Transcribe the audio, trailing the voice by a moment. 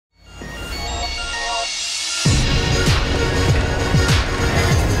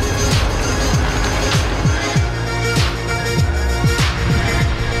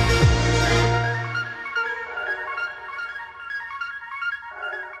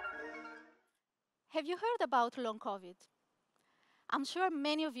Have you heard about long COVID? I'm sure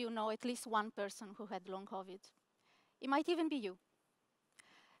many of you know at least one person who had long COVID. It might even be you.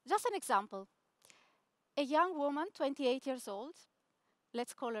 Just an example. A young woman, 28 years old,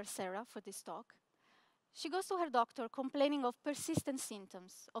 let's call her Sarah for this talk, she goes to her doctor complaining of persistent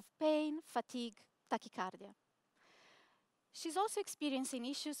symptoms of pain, fatigue, tachycardia. She's also experiencing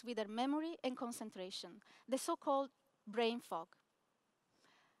issues with her memory and concentration, the so-called brain fog.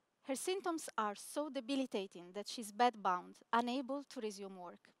 Her symptoms are so debilitating that she's bedbound, unable to resume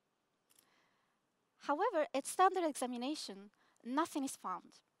work. However, at standard examination, nothing is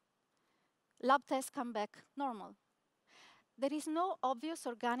found. Lab tests come back normal. There is no obvious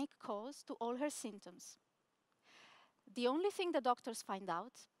organic cause to all her symptoms. The only thing the doctors find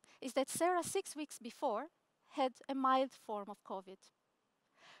out is that Sarah, 6 weeks before, had a mild form of COVID.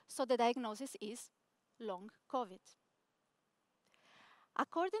 So the diagnosis is long COVID.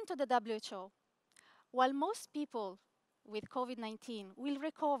 According to the WHO, while most people with COVID-19 will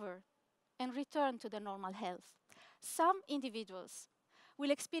recover and return to their normal health, some individuals will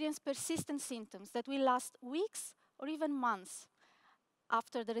experience persistent symptoms that will last weeks or even months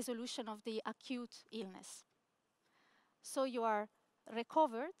after the resolution of the acute illness. So you are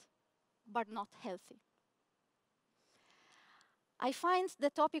recovered, but not healthy. I find the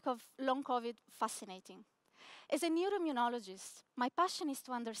topic of long COVID fascinating. As a neuroimmunologist, my passion is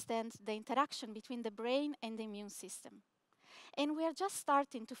to understand the interaction between the brain and the immune system. And we are just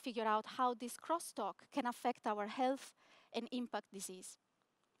starting to figure out how this crosstalk can affect our health and impact disease.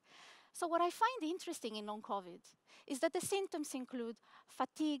 So what I find interesting in long COVID is that the symptoms include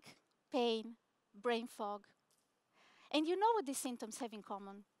fatigue, pain, brain fog. And you know what these symptoms have in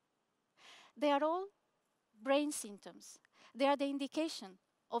common? They are all brain symptoms. They are the indication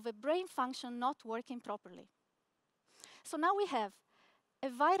of a brain function not working properly. So now we have a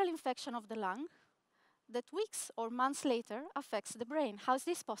viral infection of the lung that weeks or months later affects the brain. How is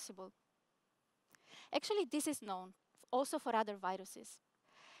this possible? Actually, this is known also for other viruses.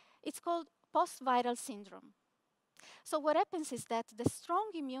 It's called post-viral syndrome. So what happens is that the strong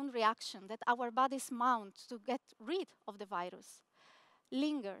immune reaction that our bodies mount to get rid of the virus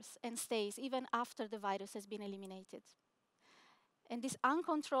lingers and stays even after the virus has been eliminated. And this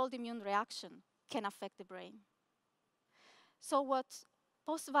uncontrolled immune reaction can affect the brain. So what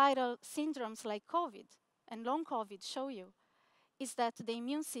post-viral syndromes like COVID and long COVID show you is that the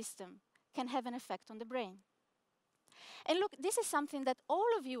immune system can have an effect on the brain. And look, this is something that all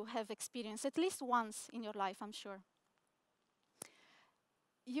of you have experienced at least once in your life, I'm sure.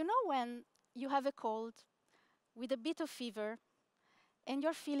 You know when you have a cold with a bit of fever and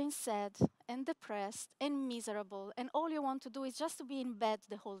you're feeling sad and depressed and miserable and all you want to do is just to be in bed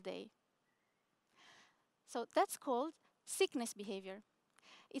the whole day. So that's called sickness behavior.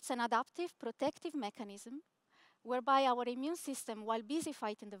 It's an adaptive protective mechanism whereby our immune system, while busy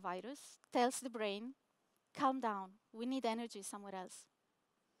fighting the virus, tells the brain, calm down, we need energy somewhere else.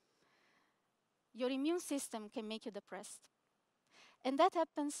 Your immune system can make you depressed. And that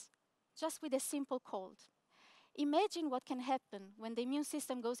happens just with a simple cold. Imagine what can happen when the immune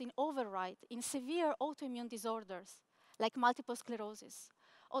system goes in override in severe autoimmune disorders like multiple sclerosis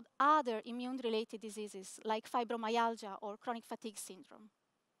or other immune-related diseases like fibromyalgia or chronic fatigue syndrome.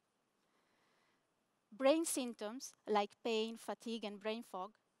 Brain symptoms like pain, fatigue, and brain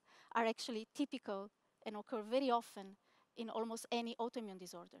fog are actually typical and occur very often in almost any autoimmune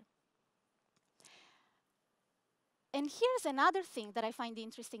disorder. And here's another thing that I find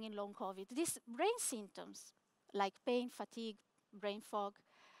interesting in long COVID. These brain symptoms, like pain, fatigue, brain fog,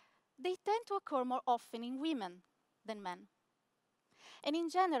 they tend to occur more often in women than men. And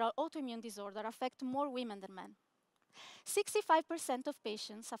in general, autoimmune disorders affect more women than men. 65% of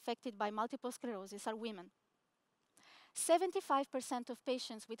patients affected by multiple sclerosis are women. 75% of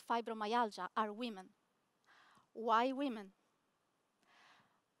patients with fibromyalgia are women. Why women?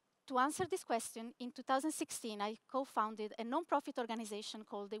 To answer this question, in 2016, I co-founded a non-profit organization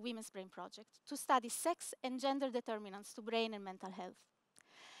called the Women's Brain Project to study sex and gender determinants to brain and mental health.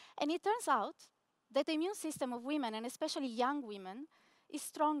 And it turns out that the immune system of women, and especially young women, is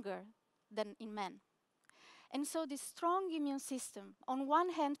stronger than in men. And so this strong immune system, on one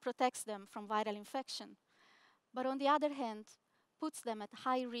hand, protects them from viral infection, but on the other hand, puts them at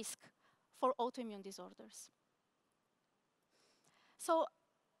high risk for autoimmune disorders. So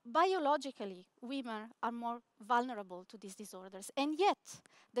biologically, women are more vulnerable to these disorders, and yet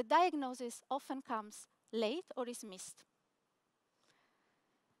the diagnosis often comes late or is missed.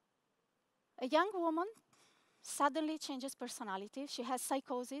 A young woman suddenly changes personality. She has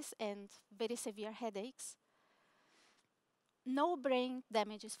psychosis and very severe headaches. No brain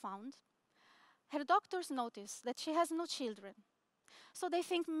damage is found. Her doctors notice that she has no children, so they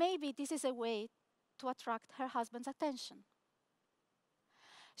think maybe this is a way to attract her husband's attention.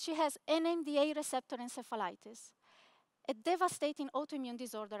 She has NMDA receptor encephalitis, a devastating autoimmune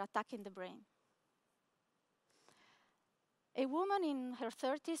disorder attacking the brain. A woman in her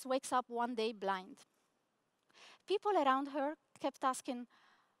 30s wakes up one day blind. People around her kept asking,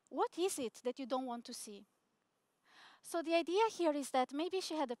 "What is it that you don't want to see?" So the idea here is that maybe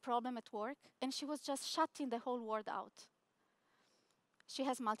she had a problem at work and she was just shutting the whole world out. She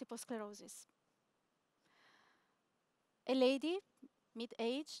has multiple sclerosis. A lady,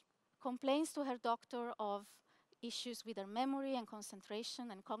 mid-age, complains to her doctor of issues with her memory and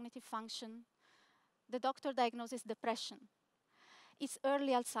concentration and cognitive function. The doctor diagnoses depression. It's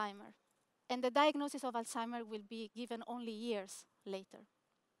early Alzheimer, and the diagnosis of Alzheimer will be given only years later.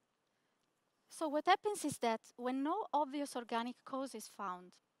 So what happens is that when no obvious organic cause is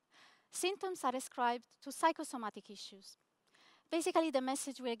found, symptoms are ascribed to psychosomatic issues. Basically, the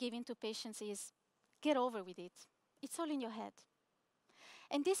message we're giving to patients is, get over with it. It's all in your head.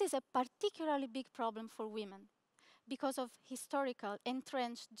 And this is a particularly big problem for women because of historical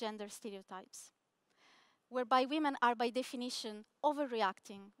entrenched gender stereotypes, whereby women are by definition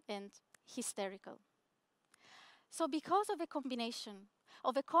overreacting and hysterical. So because of a combination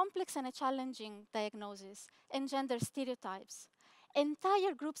of a complex and a challenging diagnosis and gender stereotypes,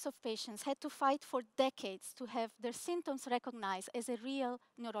 entire groups of patients had to fight for decades to have their symptoms recognized as a real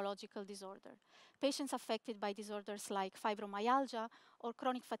neurological disorder. Patients affected by disorders like fibromyalgia or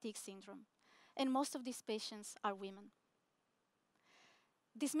chronic fatigue syndrome. And most of these patients are women.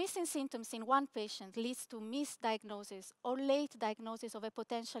 Dismissing symptoms in one patient leads to misdiagnosis or late diagnosis of a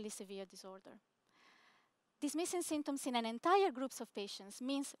potentially severe disorder. Dismissing symptoms in an entire group of patients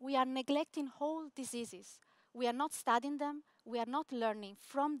means we are neglecting whole diseases. We are not studying them, we are not learning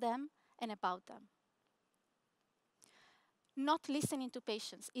from them and about them. Not listening to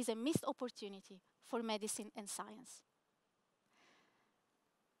patients is a missed opportunity for medicine and science.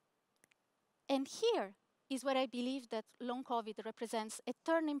 And here is where I believe that long COVID represents a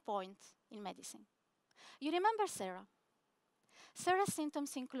turning point in medicine. You remember Sarah? Sarah's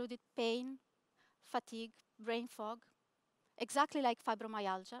symptoms included pain, fatigue, brain fog, exactly like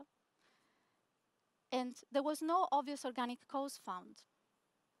fibromyalgia, and there was no obvious organic cause found.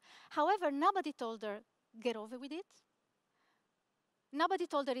 However, nobody told her, get over with it. Nobody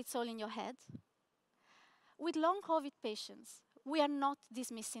told her it's all in your head. With long COVID patients, we are not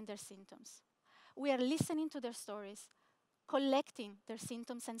dismissing their symptoms. We are listening to their stories, collecting their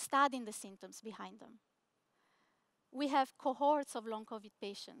symptoms and studying the symptoms behind them. We have cohorts of long COVID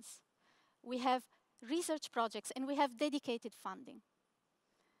patients. We have research projects, and we have dedicated funding.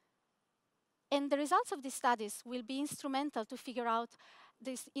 And the results of these studies will be instrumental to figure out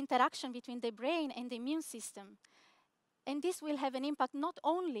this interaction between the brain and the immune system. And this will have an impact not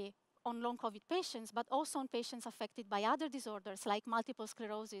only on long COVID patients, but also on patients affected by other disorders like multiple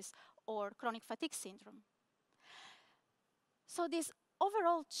sclerosis or chronic fatigue syndrome. So this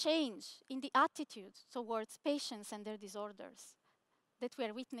overall change in the attitude towards patients and their disorders that we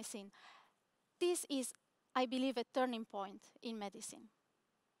are witnessing, this is, I believe, a turning point in medicine.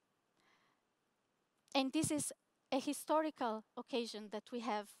 And this is a historical occasion that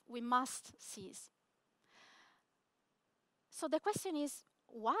we must seize. So the question is,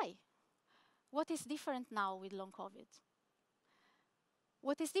 why? What is different now with long COVID?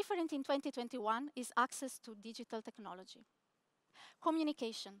 What is different in 2021 is access to digital technology.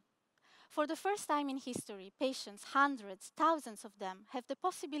 Communication. For the first time in history, patients, hundreds, thousands of them, have the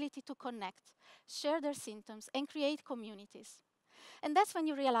possibility to connect, share their symptoms, and create communities. And that's when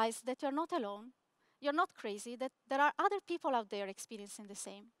you realize that you're not alone, you're not crazy, that there are other people out there experiencing the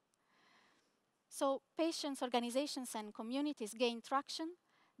same. So patients, organizations, and communities gained traction,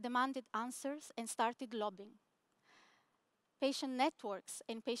 demanded answers, and started lobbying. Patient networks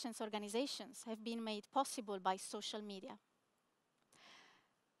and patients' organizations have been made possible by social media.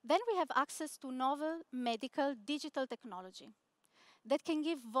 Then we have access to novel medical digital technology that can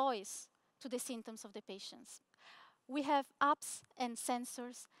give voice to the symptoms of the patients. We have apps and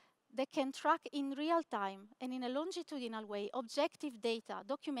sensors that can track in real time and in a longitudinal way objective data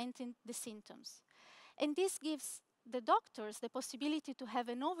documenting the symptoms. And this gives the doctors the possibility to have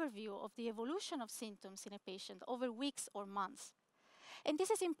an overview of the evolution of symptoms in a patient over weeks or months. And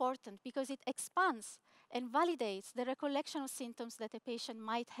this is important because it expands and validates the recollection of symptoms that a patient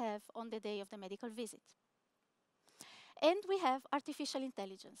might have on the day of the medical visit. And we have artificial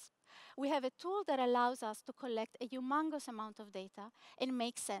intelligence. We have a tool that allows us to collect a humongous amount of data and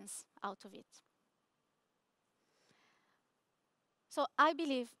make sense out of it. So I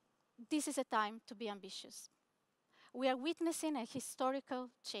believe this is a time to be ambitious. We are witnessing a historical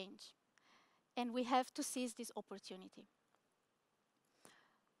change, and we have to seize this opportunity.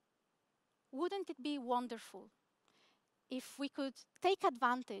 Wouldn't it be wonderful if we could take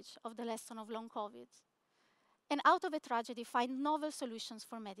advantage of the lesson of long COVID and out of a tragedy find novel solutions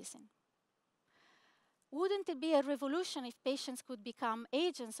for medicine? Wouldn't it be a revolution if patients could become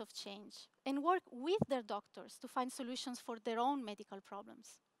agents of change and work with their doctors to find solutions for their own medical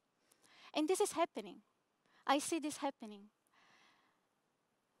problems? And this is happening. I see this happening.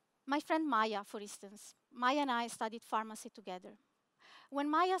 My friend Maya, for instance, Maya and I studied pharmacy together. When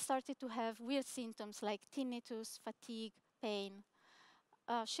Maya started to have weird symptoms like tinnitus, fatigue, pain,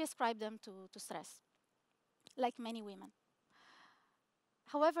 she ascribed them to stress, like many women.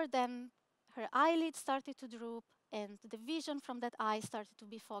 However, then her eyelids started to droop and the vision from that eye started to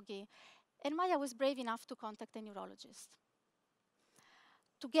be foggy, and Maya was brave enough to contact a neurologist.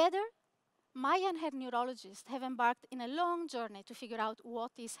 Together, Maya and her neurologist have embarked in a long journey to figure out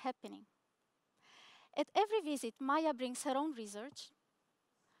what is happening. At every visit, Maya brings her own research,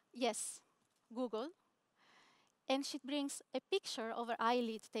 yes, Google, and she brings a picture of her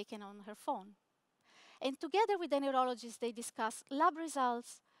eyelid taken on her phone. And together with the neurologist, they discuss lab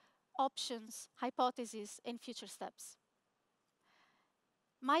results, options, hypotheses, and future steps.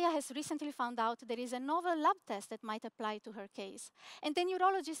 Maya has recently found out there is a novel lab test that might apply to her case, and the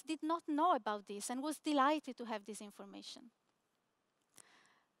neurologist did not know about this and was delighted to have this information.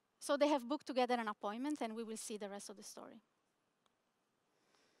 So they have booked together an appointment, and we will see the rest of the story.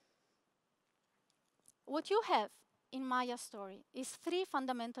 What you have in Maya's story is three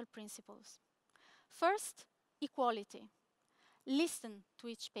fundamental principles. First, equality. Listen to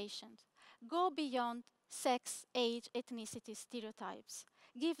each patient. Go beyond sex, age, ethnicity, stereotypes.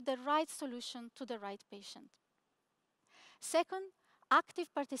 Give the right solution to the right patient. Second, active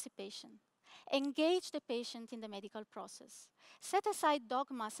participation. Engage the patient in the medical process. Set aside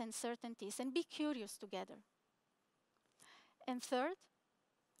dogmas and certainties and be curious together. And third,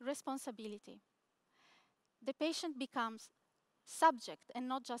 responsibility. The patient becomes subject and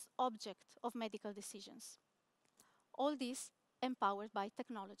not just object of medical decisions. All this empowered by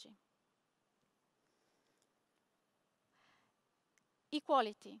technology.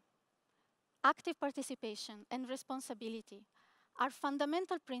 Equality, active participation, and responsibility are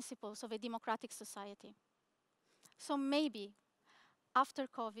fundamental principles of a democratic society. So maybe after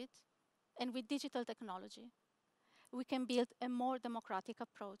COVID and with digital technology, we can build a more democratic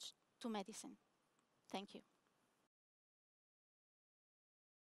approach to medicine. Thank you.